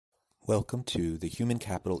Welcome to the Human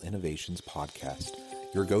Capital Innovations Podcast,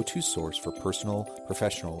 your go-to source for personal,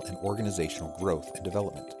 professional, and organizational growth and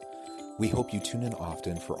development. We hope you tune in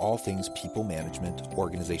often for all things people management,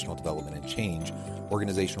 organizational development and change,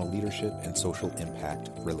 organizational leadership, and social impact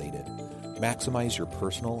related. Maximize your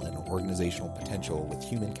personal and organizational potential with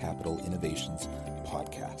Human Capital Innovations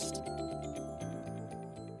Podcast.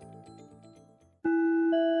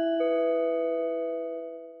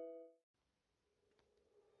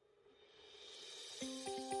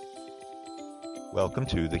 Welcome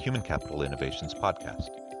to the Human Capital Innovations Podcast.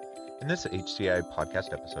 In this HCI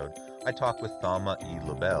podcast episode, I talk with Thalma E.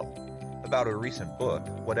 Lobel about her recent book,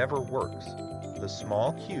 Whatever Works, the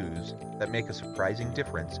small cues that make a surprising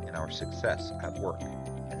difference in our success at work,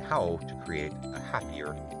 and how to create a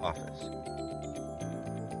happier office.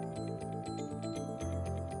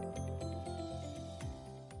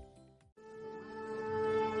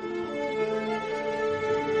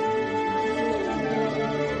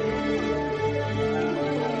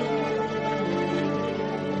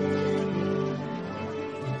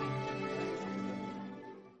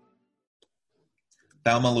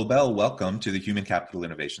 Thalma Lobel, welcome to the Human Capital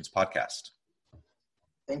Innovations Podcast.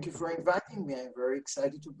 Thank you for inviting me. I'm very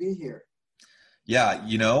excited to be here. Yeah,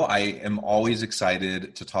 I am always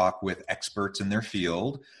excited to talk with experts in their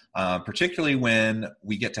field, particularly when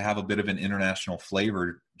we get to have a bit of an international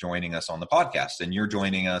flavor joining us on the podcast. And you're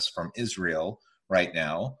joining us from Israel right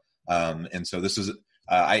now. And so this is,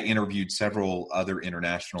 I interviewed several other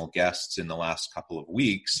international guests in the last couple of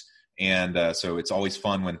weeks. And so it's always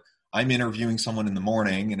fun when I'm interviewing someone in the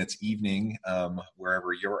morning and it's evening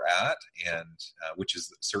wherever you're at, and which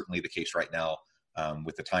is certainly the case right now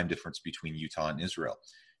with the time difference between Utah and Israel.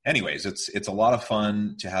 Anyways, it's a lot of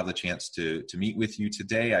fun to have the chance to meet with you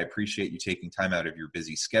today. I appreciate you taking time out of your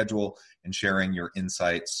busy schedule and sharing your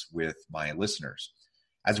insights with my listeners.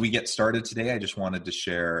 As we get started today, I just wanted to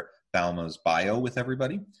share Thalma's bio with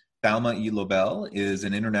everybody. Thalma E. Lobel is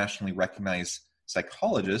an internationally recognized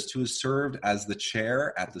psychologist who has served as the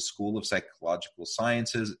chair at the School of Psychological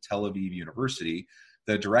Sciences at Tel Aviv University,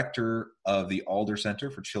 the director of the Alder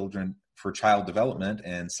Center for Child Development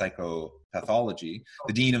and Psychopathology,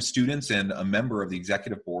 the dean of students, and a member of the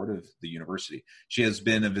executive board of the university. She has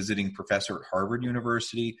been a visiting professor at Harvard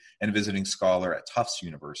University and a visiting scholar at Tufts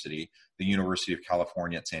University, the University of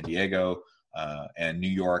California at San Diego, and New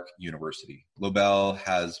York University. Lobel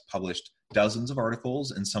has published dozens of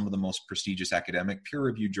articles in some of the most prestigious academic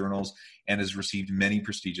peer-reviewed journals and has received many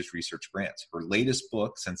prestigious research grants. Her latest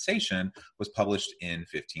book, Sensation, was published in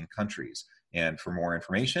 15 countries. And for more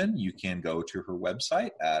information, you can go to her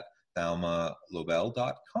website at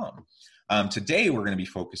thalmalobel.com. Today, we're going to be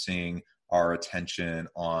focusing our attention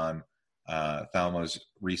on Thalma's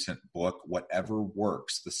recent book, Whatever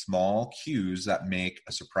Works, the small cues that make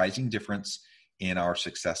a surprising difference in our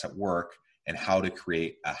success at work, and how to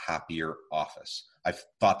create a happier office. I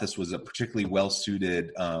thought this was a particularly well-suited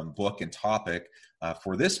book and topic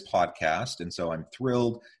for this podcast, and so I'm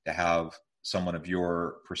thrilled to have someone of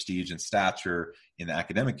your prestige and stature in the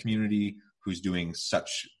academic community who's doing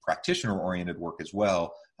such practitioner-oriented work as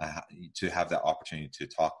well, to have that opportunity to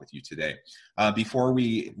talk with you today. Before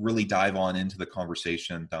we really dive on into the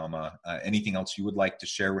conversation, Thalma, anything else you would like to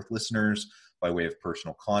share with listeners by way of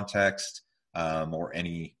personal context, or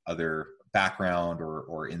any other background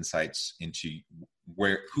or insights into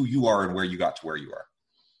who you are and where you got to where you are?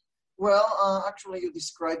 Well, actually, you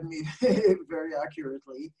described me very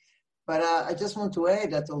accurately. But I just want to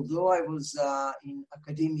add that although I was in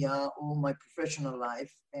academia all my professional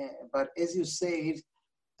life, but as you said,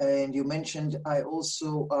 and you mentioned, I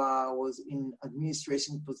also was in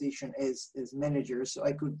administration position as manager. So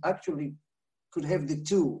I could have the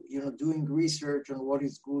two, doing research on what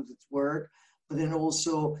is good at work. But then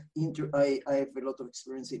also, I have a lot of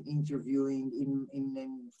experience in interviewing,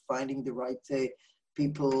 in finding the right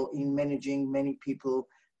people, in managing many people,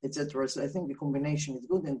 etc. So I think the combination is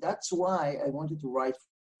good. And that's why I wanted to write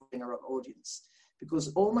for a general audience. Because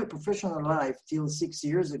all my professional life, till 6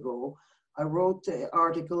 years ago, I wrote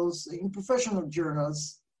articles in professional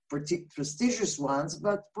journals, prestigious ones,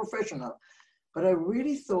 but professional. But I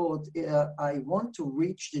really thought I want to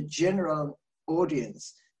reach the general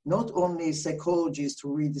audience, not only psychologists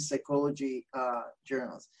who read the psychology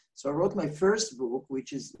journals. So I wrote my first book,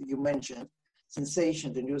 which is, you mentioned,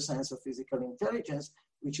 Sensation, the New Science of Physical Intelligence,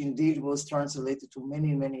 which indeed was translated to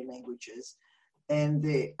many, many languages. And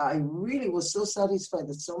I really was so satisfied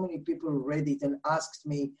that so many people read it and asked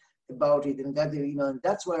me about it and got their email. And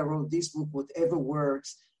that's why I wrote this book, Whatever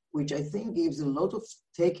Works, which I think gives a lot of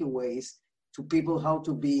takeaways to people how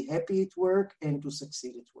to be happy at work and to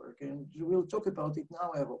succeed at work. And we'll talk about it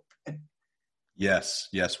now, I hope. Yes,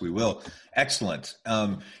 we will. Excellent.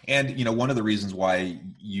 And one of the reasons why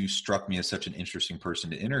you struck me as such an interesting person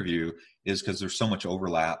to interview is because there's so much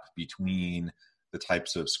overlap between the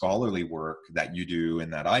types of scholarly work that you do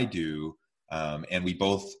and that I do. And we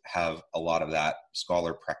both have a lot of that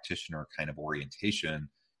scholar practitioner kind of orientation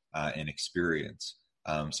and experience.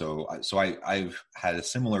 So I've had a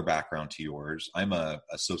similar background to yours. I'm a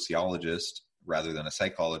sociologist rather than a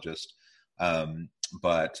psychologist.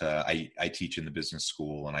 But I teach in the business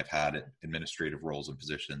school, and I've had administrative roles and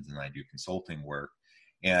positions, and I do consulting work.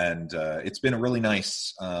 And it's been a really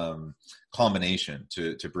nice combination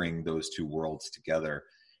to bring those two worlds together.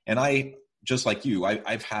 And I, just like you,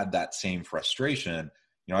 I've had that same frustration.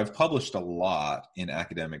 I've published a lot in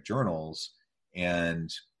academic journals, and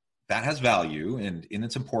that has value, and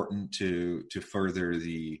it's important to further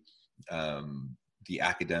the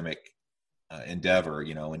academic endeavor,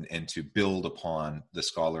 and to build upon the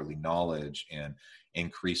scholarly knowledge and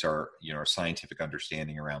increase our scientific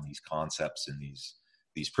understanding around these concepts and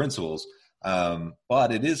these principles.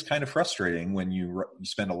 But it is kind of frustrating when you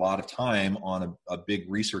spend a lot of time on a big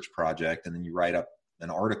research project, and then you write up an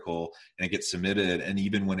article and it gets submitted. And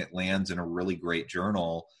even when it lands in a really great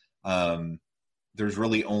journal, there's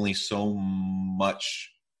really only so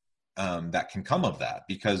much that can come of that,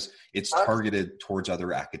 because it's targeted towards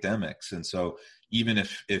other academics. And so even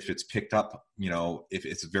if it's picked up, if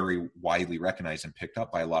it's very widely recognized and picked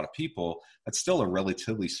up by a lot of people, that's still a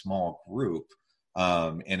relatively small group.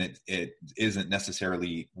 And it isn't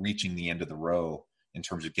necessarily reaching the end of the row in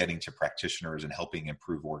terms of getting to practitioners and helping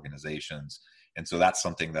improve organizations. And so that's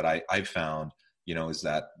something that I've found, is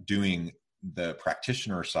that doing the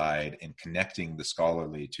practitioner side and connecting the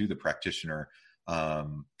scholarly to the practitioner,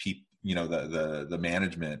 the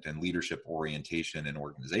management and leadership orientation in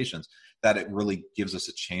organizations, that it really gives us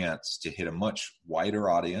a chance to hit a much wider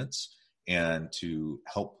audience and to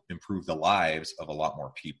help improve the lives of a lot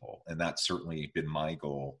more people. And that's certainly been my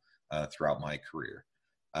goal throughout my career.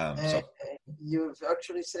 So you've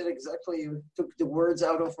actually said exactly, you took the words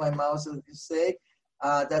out of my mouth, as you say.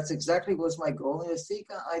 That's exactly was my goal. And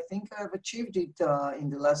I think I've achieved it in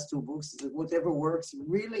the last two books. Whatever Works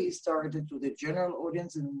really is targeted to the general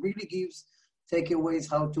audience and really gives takeaways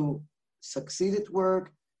how to succeed at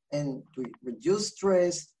work and to reduce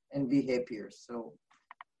stress and be happier. So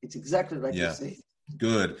it's exactly like you say.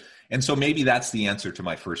 Good. And so maybe that's the answer to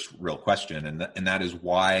my first real question. And that is,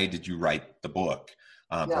 why did you write the book?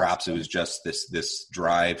 Perhaps it was just this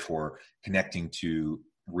drive for connecting to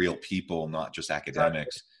real people, not just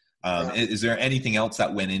academics. Is there anything else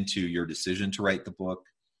that went into your decision to write the book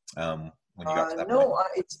when you got to that point? No,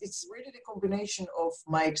 it's really the combination of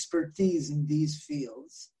my expertise in these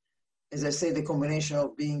fields. As I say, the combination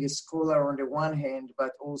of being a scholar on the one hand,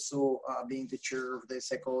 but also being the chair of the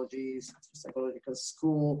psychological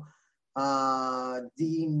school,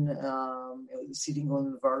 dean, sitting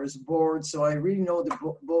on various boards. So I really know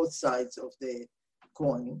both sides of the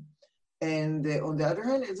coin. And on the other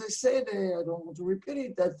hand, as I said, I don't want to repeat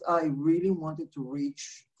it, that I really wanted to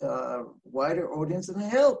reach a wider audience and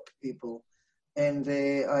help people. And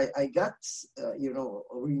I got,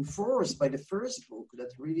 reinforced by the first book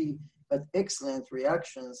that really had excellent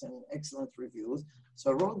reactions and excellent reviews.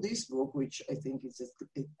 So I wrote this book, which I think is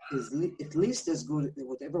at least as good,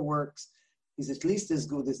 whatever works, is at least as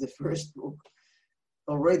good as the first book.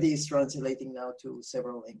 Already is translating now to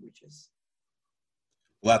several languages.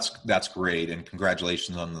 Well, that's great, and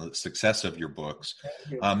congratulations on the success of your books.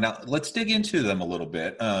 Now, let's dig into them a little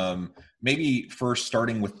bit. Maybe first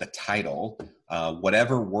starting with the title,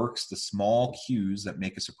 Whatever Works, the Small Cues That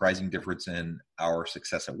Make a Surprising Difference in Our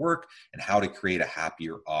Success at Work, and How to Create a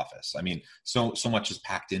Happier Office. I mean, so much is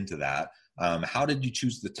packed into that. How did you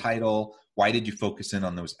choose the title? Why did you focus in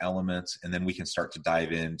on those elements? And then we can start to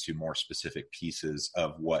dive into more specific pieces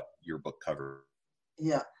of what your book covers.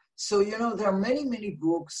 Yeah. So, there are many, many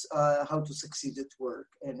books, how to succeed at work.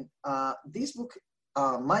 And this book,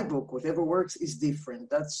 my book, Whatever Works, is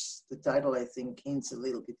different. That's the title, I think, hints a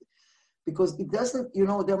little bit. Because it doesn't,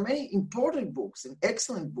 there are many important books and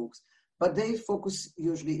excellent books, but they focus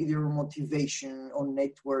usually either on motivation, on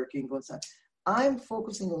networking, on something. I'm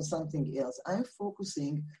focusing on something else. I'm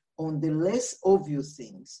focusing on the less obvious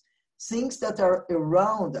things that are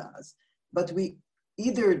around us, but we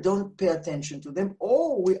either don't pay attention to them,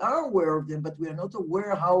 or we are aware of them, but we are not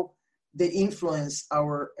aware how they influence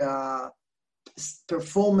our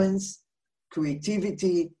performance,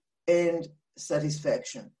 creativity, and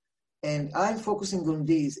satisfaction. And I'm focusing on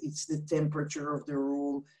these. It's the temperature of the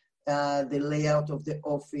room, the layout of the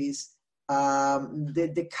office,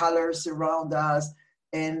 the colors around us,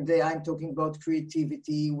 and I'm talking about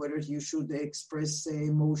creativity, whether you should express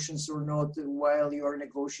emotions or not while you are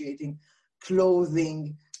negotiating,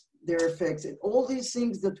 clothing, their effects, and all these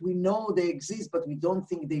things that we know they exist, but we don't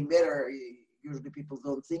think they matter. Usually people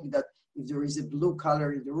don't think that if there is a blue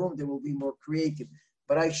color in the room, they will be more creative.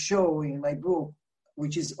 But I show in my book,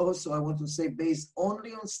 which is also, I want to say, based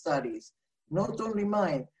only on studies, not only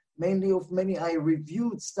mine, mainly of many, I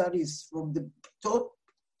reviewed studies from the top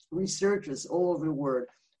researchers all over the world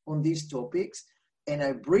on these topics, and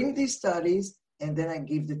I bring these studies, and then I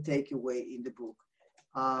give the takeaway in the book.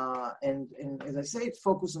 And as I say,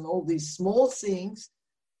 focus on all these small things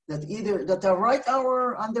that are right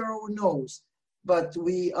under our nose, but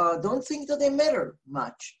we don't think that they matter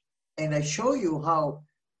much. And I show you how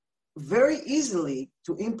very easily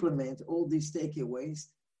to implement all these takeaways,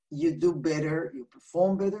 you do better, you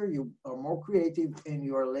perform better, you are more creative, and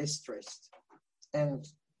you are less stressed. And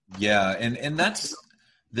yeah, and that's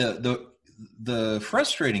the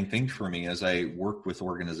frustrating thing for me as I work with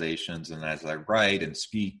organizations and as I write and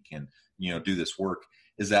speak and do this work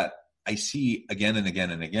is that I see again and again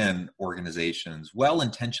and again organizations,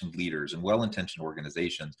 well-intentioned leaders and well-intentioned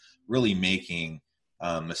organizations really making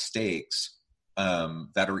mistakes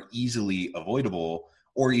that are easily avoidable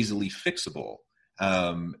or easily fixable.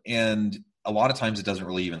 And a lot of times it doesn't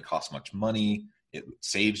really even cost much money. It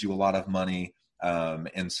saves you a lot of money.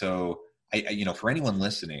 And so I for anyone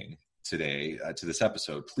listening today to this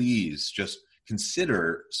episode, please just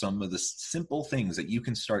consider some of the simple things that you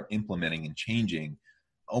can start implementing and changing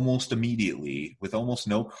almost immediately with almost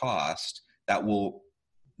no cost that will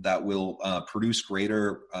produce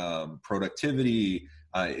greater productivity.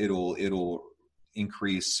 It'll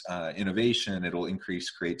increase innovation. It'll increase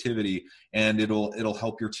creativity, and it'll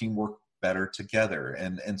help your team work better together.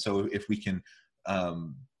 And so if we can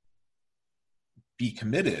be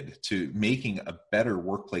committed to making a better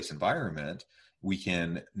workplace environment, we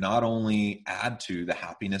can not only add to the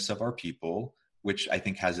happiness of our people, which I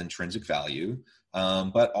think has intrinsic value,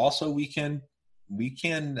 but also we can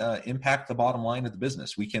impact the bottom line of the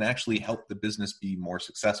business. We can actually help the business be more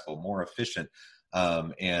successful, more efficient,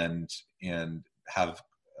 and have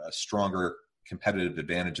a stronger competitive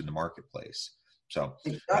advantage in the marketplace. So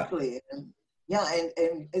exactly. And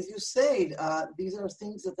as you said, these are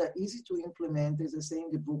things that are easy to implement, as I say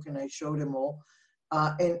in the book, and I show them all,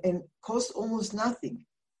 and cost almost nothing.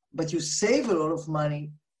 But you save a lot of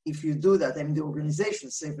money if you do that. I mean, the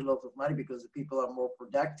organizations save a lot of money because the people are more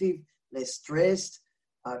productive, less stressed,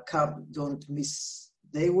 don't miss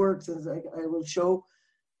their work, as I will show.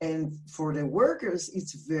 And for the workers,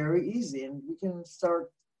 it's very easy. And we can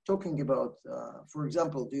start talking about, for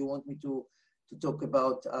example, do you want me to talk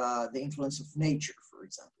about the influence of nature, for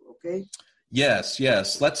example, okay? Yes.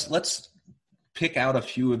 Let's pick out a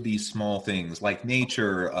few of these small things like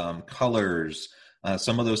nature, colors,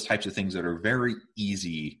 some of those types of things that are very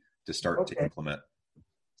easy to start to implement.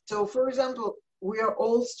 So, for example, we are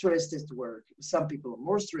all stressed at work. Some people are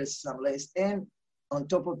more stressed, some less. And on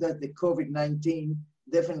top of that, the COVID-19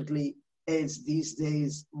 definitely adds these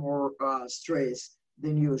days more stress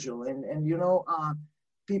than usual. And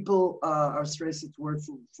people are stressed at work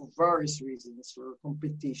for various reasons, for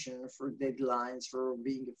competition, for deadlines, for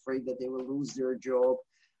being afraid that they will lose their job,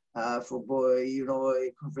 for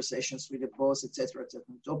conversations with the boss, etc.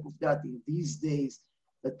 On top of that, in these days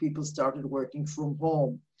that people started working from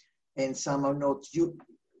home, and some are not,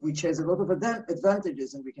 which has a lot of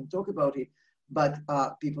advantages, and we can talk about it, but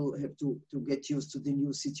people have to get used to the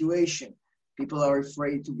new situation. People are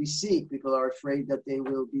afraid to be sick. People are afraid that they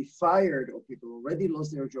will be fired, or people already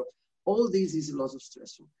lost their job. All this is a lot of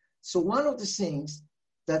stressful. So one of the things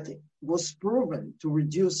that was proven to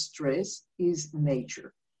reduce stress is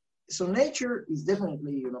nature. So nature is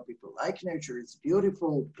definitely, people like nature. It's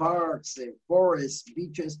beautiful, parks, forests,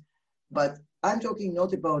 beaches. But I'm talking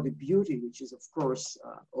not about the beauty, which is, of course,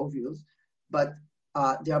 obvious, but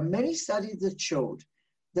there are many studies that showed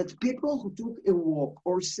that people who took a walk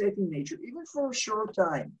or sat in nature, even for a short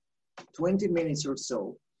time, 20 minutes or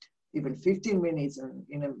so, even 15 minutes, and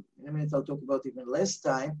in a minute I'll talk about even less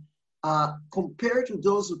time, compared to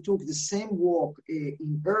those who took the same walk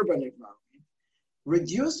in urban environment,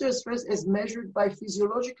 reduced their stress as measured by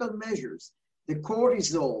physiological measures. The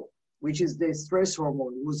cortisol, which is the stress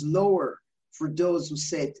hormone, was lower for those who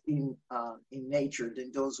sat in nature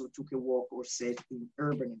than those who took a walk or sat in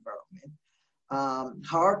urban environment.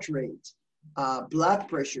 Heart rate, blood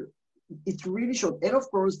pressure, it really showed. And of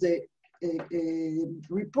course, the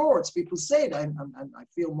reports, people said, I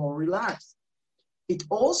feel more relaxed. It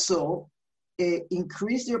also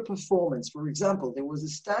increased their performance. For example, there was a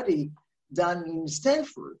study done in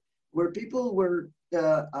Stanford, where people were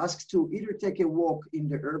asked to either take a walk in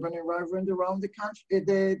the urban environment around the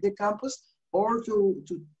campus, or to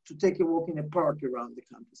take a walk in a park around the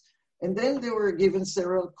campus. And then they were given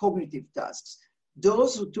several cognitive tasks.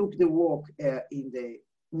 Those who took the walk in the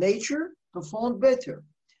nature performed better.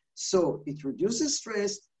 So it reduces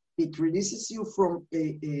stress, it releases you from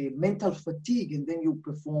a mental fatigue, and then you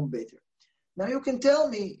perform better. Now you can tell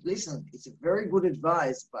me, listen, it's a very good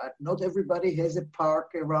advice, but not everybody has a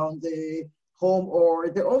park around the home or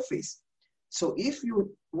the office. So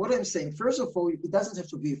what I'm saying, first of all, it doesn't have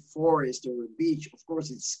to be a forest or a beach. Of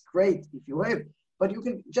course, it's great if you have, but you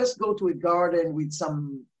can just go to a garden with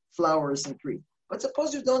some flowers and trees. But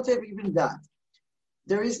suppose you don't have even that.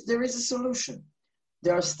 There is a solution.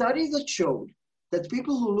 There are studies that showed that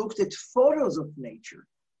people who looked at photos of nature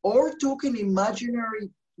or took an imaginary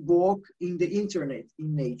walk in the internet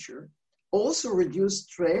in nature also reduced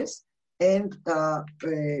stress and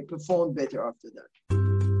performed better after that.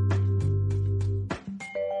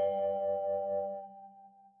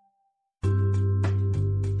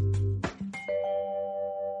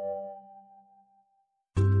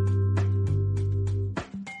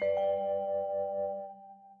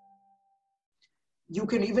 You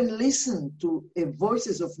can even listen to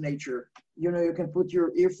voices of nature. You can put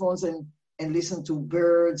your earphones and listen to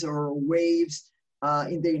birds or waves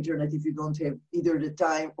in the internet if you don't have either the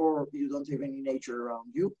time or you don't have any nature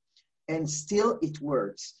around you, and still it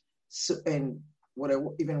works. So, and what I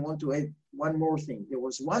even want to add one more thing. There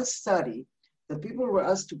was one study that people were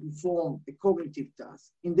asked to perform a cognitive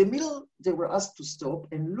task. In the middle, they were asked to stop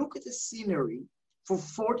and look at the scenery for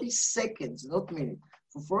 40 seconds, not minutes,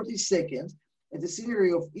 for 40 seconds, at the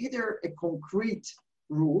scenery of either a concrete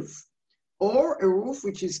roof or a roof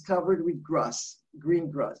which is covered with grass, green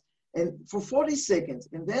grass, and for 40 seconds.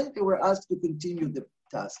 And then they were asked to continue the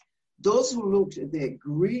task. Those who looked at the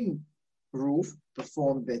green roof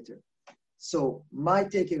performed better. So my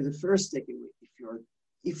takeaway, the first takeaway,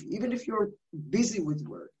 even if you're busy with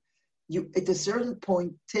work, you at a certain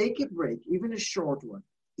point take a break, even a short one.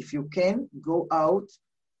 If you can, go out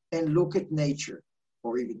and look at nature,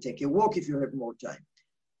 or even take a walk if you have more time.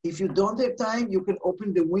 If you don't have time, you can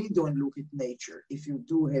open the window and look at nature if you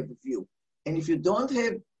do have a view. And if you don't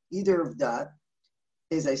have either of that,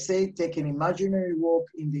 as I say, take an imaginary walk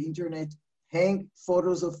in the internet, hang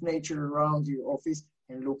photos of nature around your office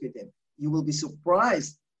and look at them. You will be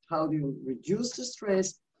surprised how they will reduce the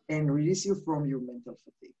stress and release you from your mental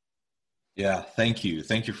fatigue. Yeah, thank you.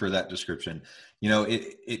 Thank you for that description.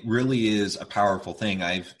 It really is a powerful thing.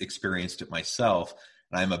 I've experienced it myself,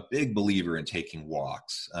 and I'm a big believer in taking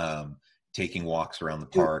walks around the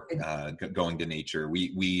park, going to nature.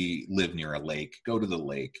 We live near a lake, go to the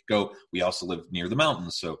lake, we also live near the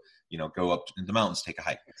mountains. So, go up in the mountains, take a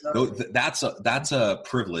hike. Exactly. That's a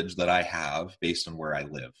privilege that I have based on where I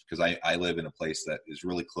live, because I live in a place that is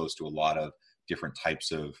really close to a lot of different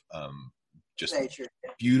types of just nature.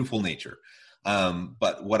 Beautiful nature.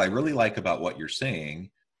 But what I really like about what you're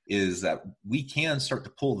saying is that we can start to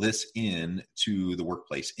pull this in to the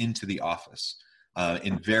workplace, into the office,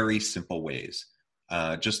 in very simple ways.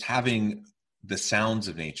 Just having the sounds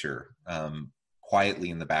of nature quietly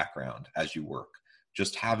in the background as you work,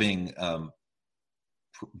 just having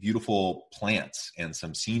beautiful plants and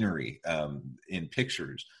some scenery in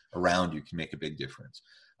pictures around you can make a big difference.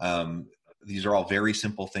 These are all very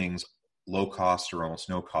simple things, low cost or almost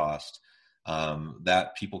no cost,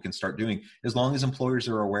 that people can start doing as long as employers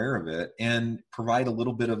are aware of it and provide a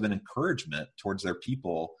little bit of an encouragement towards their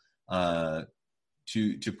people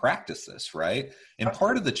to practice this, right? And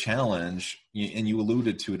part of the challenge, and you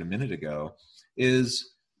alluded to it a minute ago,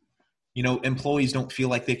 is employees don't feel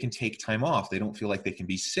like they can take time off. They don't feel like they can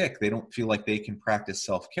be sick. They don't feel like they can practice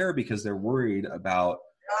self-care because they're worried about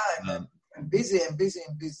I'm busy.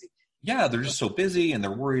 Yeah, they're just so busy, and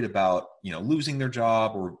they're worried about losing their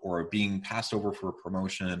job or being passed over for a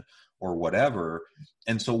promotion or whatever.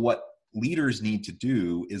 And so what leaders need to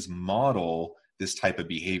do is model this type of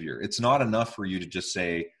behavior. It's not enough for you to just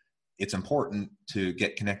say it's important to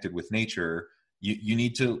get connected with nature. You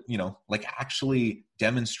need to actually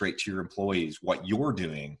demonstrate to your employees what you're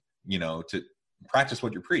doing, to practice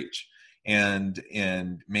what you preach, and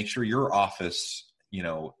make sure your office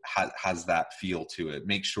has that feel to it.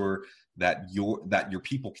 Make sure that your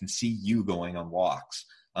people can see you going on walks,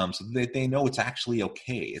 so that they know it's actually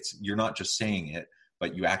okay. You're not just saying it,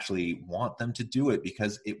 but you actually want them to do it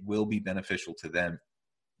because it will be beneficial to them,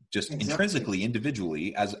 just intrinsically,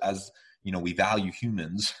 individually, as we value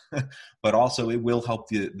humans, but also it will help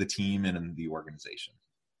the team and the organization.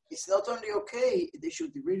 It's not only okay, they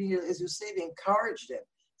should really, as you said, encourage them.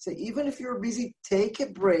 So even if you're busy, take a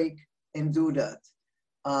break and do that.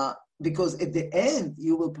 Because at the end,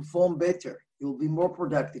 you will perform better. You'll be more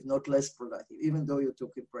productive, not less productive, even though you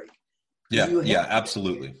took a break. Yeah,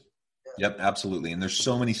 absolutely. Yeah. Yep, absolutely. And there's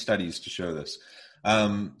so many studies to show this.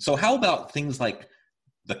 So how about things like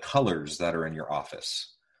the colors that are in your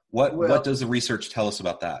office? What does the research tell us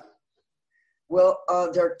about that? Well,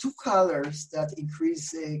 there are two colors that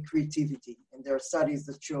increase creativity, and there are studies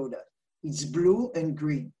that show that. It's blue and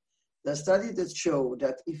green. There are studies that show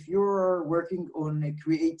that if you're working on a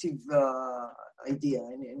creative idea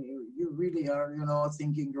and you really are,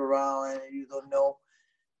 thinking around and you don't know,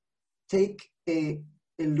 take a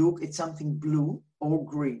look at something blue or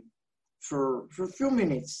green for a few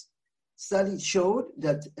minutes. Studies showed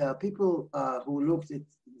that people who looked at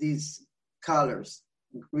these colors,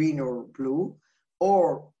 green or blue,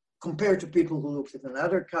 or compared to people who looked at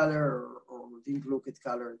another color or didn't look at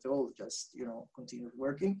color at all, just continued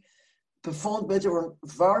working, performed better on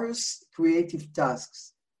various creative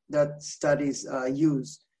tasks that studies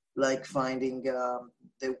use, like finding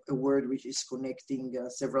a word which is connecting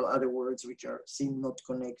several other words which seem not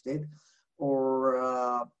connected,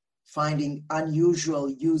 or finding unusual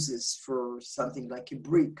uses for something like a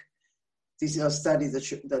brick. These are studies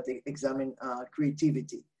that examine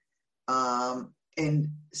creativity. And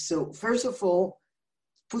so, first of all,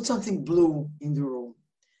 put something blue in the room.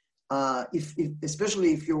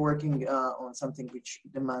 Especially if you're working on something which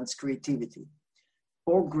demands creativity,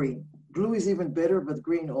 or green. Blue is even better, but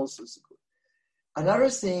green also is good. Another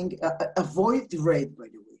thing, avoid red, by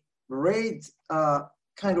the way. Red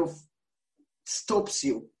kind of stops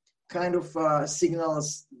you, kind of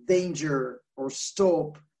signals danger or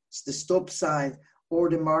stop. It's the stop sign or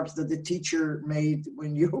the marks that the teacher made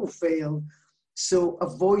when you failed. So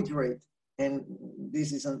avoid red. And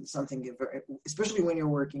this is something, especially when you're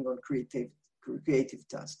working on creative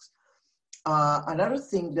tasks. Another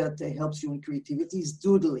thing that helps you in creativity is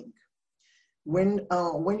doodling. When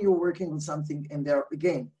you're working on something, and there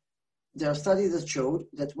are studies that showed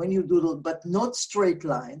that when you doodle, but not straight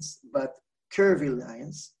lines, but curvy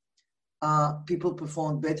lines, people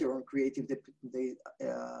perform better on creative. They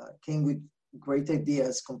came with great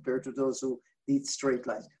ideas compared to those who did straight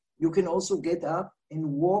lines. You can also get up and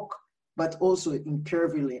walk, but also in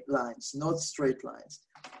curvy lines, not straight lines.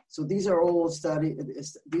 So these are all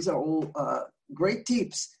great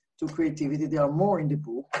tips to creativity. There are more in the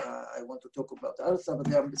book. I want to talk about other stuff, but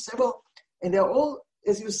there are several, and they're all,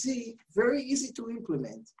 as you see, very easy to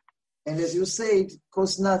implement. And as you say, it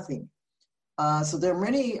costs nothing. So there are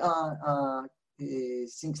many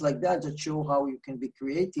things like that show how you can be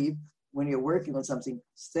creative when you're working on something.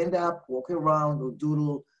 Stand up, walk around, or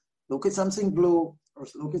doodle, look at something blue, or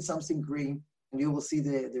look at something green, and you will see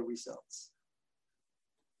the results.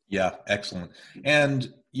 Yeah, excellent.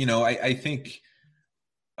 And I think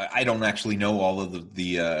I don't actually know all of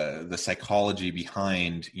the psychology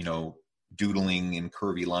behind doodling in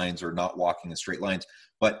curvy lines or not walking in straight lines.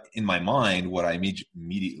 But in my mind, what I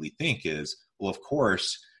immediately think is, well, of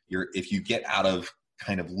course, if you get out of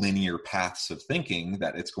kind of linear paths of thinking,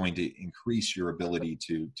 that it's going to increase your ability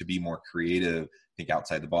to be more creative, think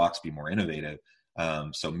outside the box, be more innovative.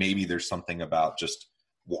 So maybe there's something about just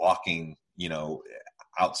walking,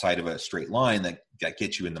 outside of a straight line that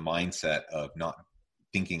gets you in the mindset of not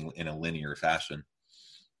thinking in a linear fashion.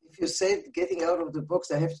 If you say getting out of the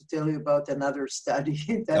box, I have to tell you about another study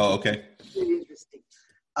that okay. is really interesting.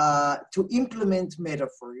 To implement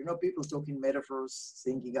metaphor, people talking metaphors,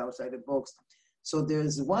 thinking outside the box. So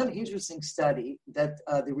there's one interesting study that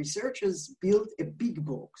the researchers built a big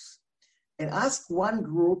box and asked one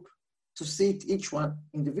group to sit, each one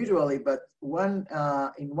individually, but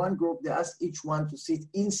in one group, they asked each one to sit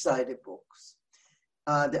inside a box.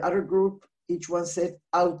 The other group, each one sat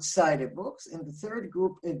outside a box, and the third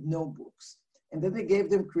group had no books. And then they gave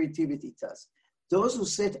them creativity tasks. Those who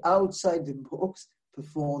sat outside the box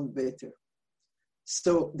performed better.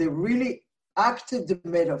 So they really acted the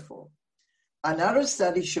metaphor. Another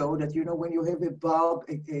study showed that, when you have a bulb,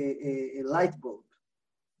 a light bulb,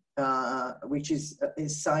 which is a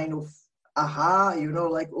sign of aha,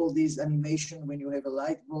 like all these animation when you have a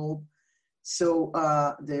light bulb. So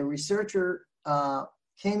the researcher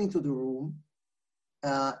came into the room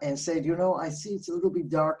and said, I see it's a little bit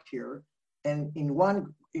dark here. And in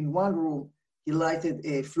one room, he lighted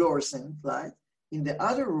a fluorescent light. In the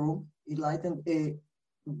other room, he lighted a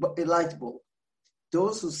light bulb.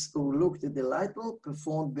 Those who looked at the light bulb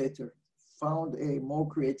performed better, found more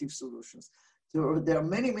creative solutions. So there are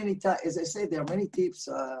many, as I say, there are many tips.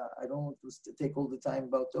 I don't want to take all the time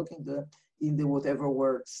about talking in the Whatever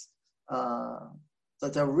Works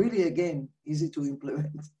that are really, again, easy to implement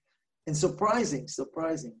and surprising.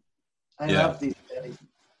 I love this study.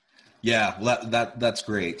 Yeah, that's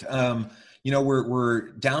great. We're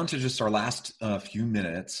down to just our last few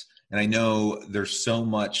minutes, and I know there's so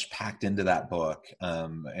much packed into that book,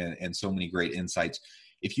 and so many great insights.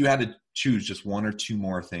 If you had to choose just one or two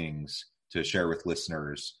more things to share with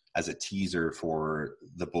listeners as a teaser for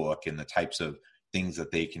the book and the types of things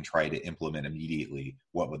that they can try to implement immediately,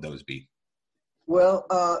 what would those be? Well,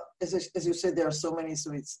 as you said, there are so many,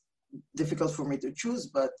 so it's difficult for me to choose,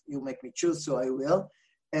 but you make me choose, so I will.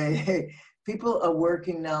 People are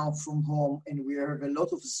working now from home, and we have a lot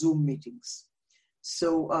of Zoom meetings.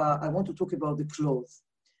 So I want to talk about the clothes.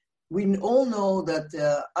 We all know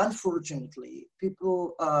that, unfortunately,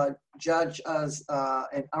 people judge us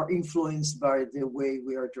and are influenced by the way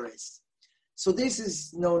we are dressed. So this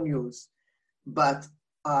is no news. But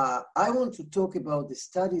I want to talk about the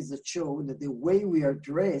studies that show that the way we are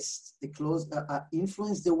dressed, the clothes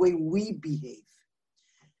influence the way we behave.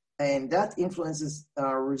 And that influences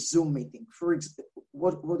our Zoom meeting. For example,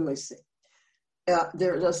 what do I say?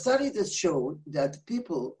 There are studies that show that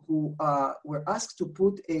people who were asked to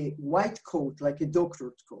put a white coat, like a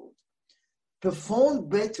doctor's coat,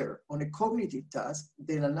 performed better on a cognitive task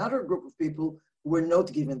than another group of people who were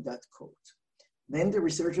not given that coat. Then the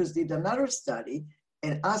researchers did another study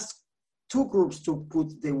and asked two groups to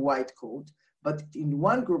put the white coat, but in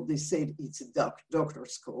one group they said it's a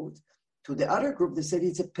doctor's coat. To the other group they said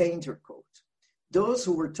it's a painter coat. Those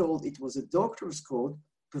who were told it was a doctor's coat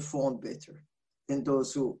performed better than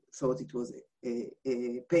those who thought it was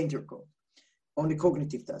a painter coat on the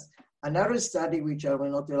cognitive task. Another study, which I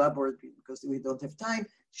will not elaborate because we don't have time,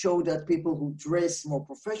 showed that people who dress more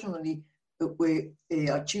professionally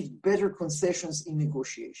achieved better concessions in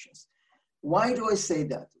negotiations. Why do I say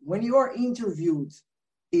that? When you are interviewed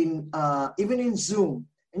even in Zoom,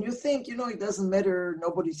 and you think, it doesn't matter,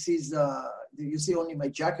 nobody sees, you see only my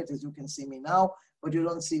jacket as you can see me now, but you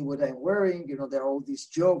don't see what I'm wearing. There are all these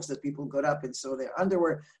jokes that people got up and saw their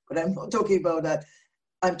underwear, but I'm not talking about that.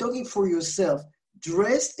 I'm talking for yourself.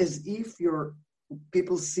 Dress as if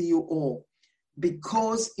people see you all,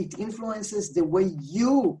 because it influences the way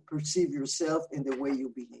you perceive yourself and the way you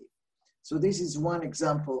behave. So this is one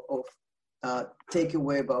example of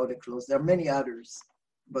takeaway about the clothes. There are many others,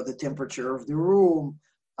 about the temperature of the room,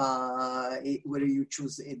 whether you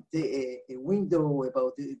choose a window,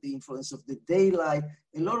 about the influence of the daylight,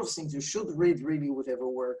 a lot of things. You should read really whatever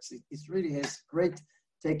works. It really has great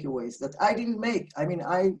takeaways that I didn't make. I mean,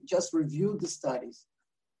 I just reviewed the studies.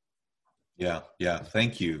 Yeah.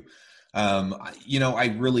 Thank you.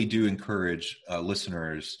 I really do encourage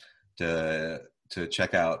listeners to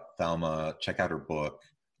check out Thalma, check out her book,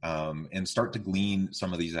 and start to glean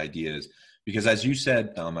some of these ideas. Because as you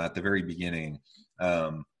said, Thalma, at the very beginning,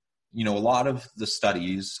 a lot of the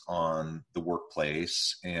studies on the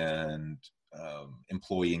workplace and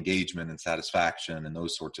employee engagement and satisfaction and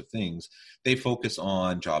those sorts of things, they focus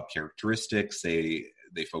on job characteristics. They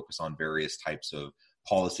focus on various types of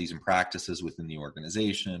policies and practices within the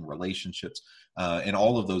organization, relationships, and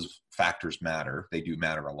all of those factors matter. They do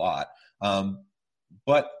matter a lot.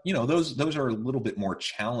 But those are a little bit more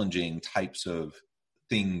challenging types of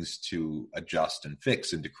things to adjust and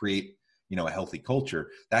fix and to create, a healthy culture.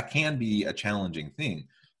 That can be a challenging thing.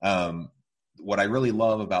 What I really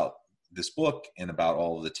love about this book and about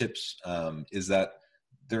all of the tips is that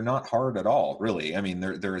they're not hard at all, really. I mean,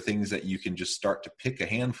 there are things that you can just start to pick a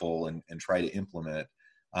handful and try to implement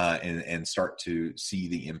and start to see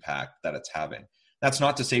the impact that it's having. That's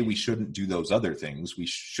not to say we shouldn't do those other things. We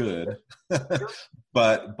should,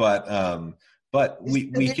 but we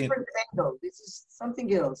can. Angle. This is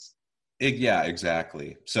something else. Yeah,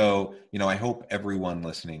 exactly. So, I hope everyone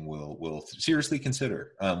listening will seriously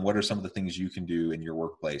consider what are some of the things you can do in your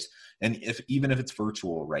workplace, and even if it's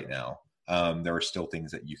virtual right now. There are still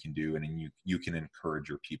things that you can do and you can encourage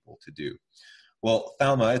your people to do. Well,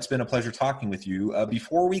 Thalma, it's been a pleasure talking with you.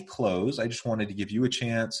 Before we close, I just wanted to give you a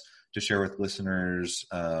chance to share with listeners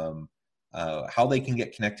how they can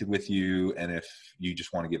get connected with you, and if you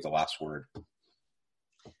just want to give the last word.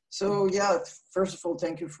 So, first of all,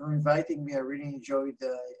 thank you for inviting me. I really enjoyed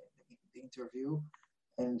the interview,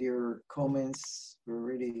 and your comments were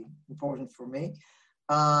really important for me.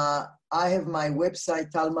 I have my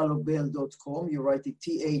website, thalmalobel.com. You write it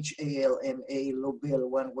Thalma, Lobel,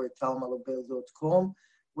 one word, thalmalobel.com,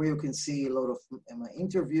 where you can see a lot of my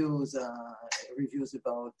interviews, reviews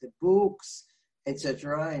about the books,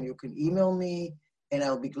 etc. And you can email me, and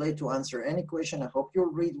I'll be glad to answer any question. I hope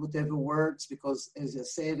you'll read whatever works, because as I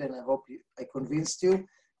said, and I hope I convinced you,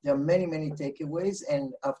 There are many, many takeaways.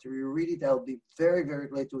 And after you read it, I'll be very, very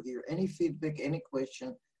glad to hear any feedback, any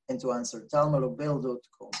question, and to answer.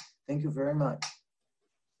 thalmalobel.com. Thank you very much.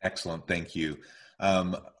 Excellent. Thank you.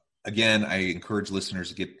 Again, I encourage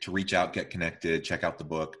listeners to reach out, get connected, check out the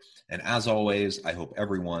book. And as always, I hope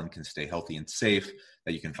everyone can stay healthy and safe,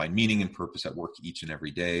 that you can find meaning and purpose at work each and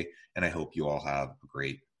every day. And I hope you all have a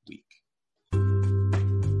great week.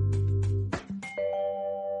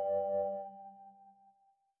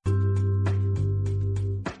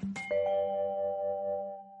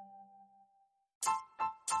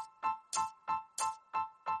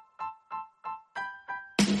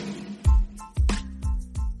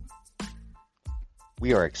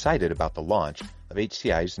 We are excited about the launch of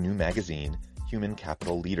HCI's new magazine, Human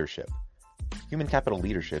Capital Leadership. Human Capital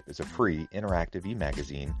Leadership is a free, interactive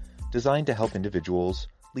e-magazine designed to help individuals,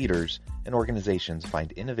 leaders, and organizations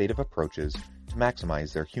find innovative approaches to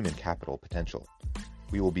maximize their human capital potential.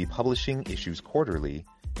 We will be publishing issues quarterly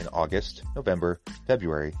in August, November,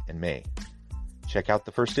 February, and May. Check out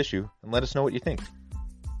the first issue and let us know what you think.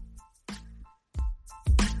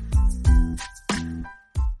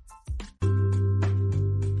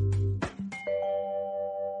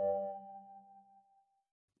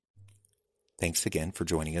 Thanks again for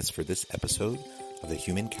joining us for this episode of the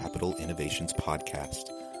Human Capital Innovations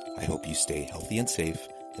Podcast. I hope you stay healthy and safe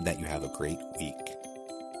and that you have a great week.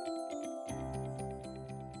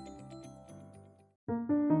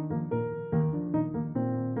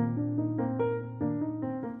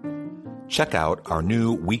 Check out our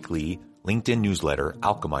new weekly LinkedIn newsletter,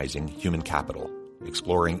 Alchemizing Human Capital,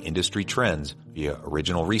 exploring industry trends via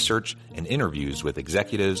original research and interviews with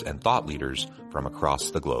executives and thought leaders from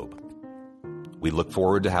across the globe. We look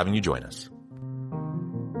forward to having you join us.